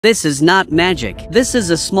This is not magic. This is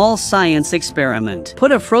a small science experiment.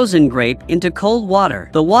 Put a frozen grape into cold water.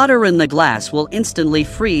 The water in the glass will instantly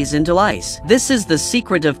freeze into ice. This is the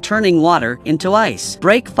secret of turning water into ice.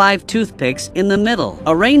 Break 5 toothpicks in the middle.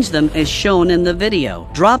 Arrange them as shown in the video.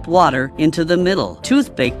 Drop water into the middle.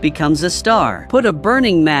 Toothpick becomes a star. Put a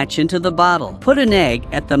burning match into the bottle. Put an egg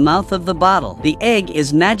at the mouth of the bottle. The egg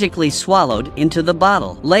is magically swallowed into the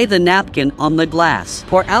bottle. Lay the napkin on the glass.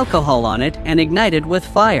 Pour alcohol on it and ignite it with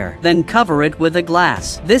fire. Then cover it with a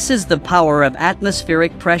glass. This is the power of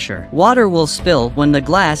atmospheric pressure. Water will spill when the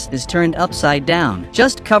glass is turned upside down.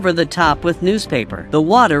 Just cover the top with newspaper. The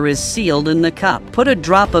water is sealed in the cup. Put a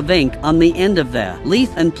drop of ink on the end of the leaf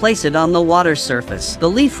and place it on the water surface. The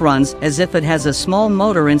leaf runs as if it has a small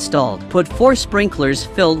motor installed. Put 4 sprinklers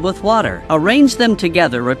filled with water. Arrange them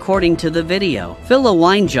together according to the video. Fill a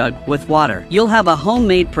wine jug with water. You'll have a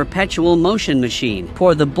homemade perpetual motion machine.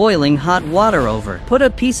 Pour the boiling hot water over. Put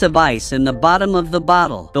a piece of ice in the bottom of the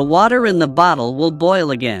bottle. The water in the bottle will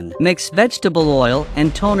boil again. Mix vegetable oil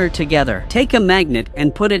and toner together. Take a magnet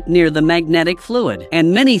and put it near the magnetic fluid,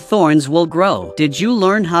 and many thorns will grow. Did you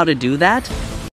learn how to do that?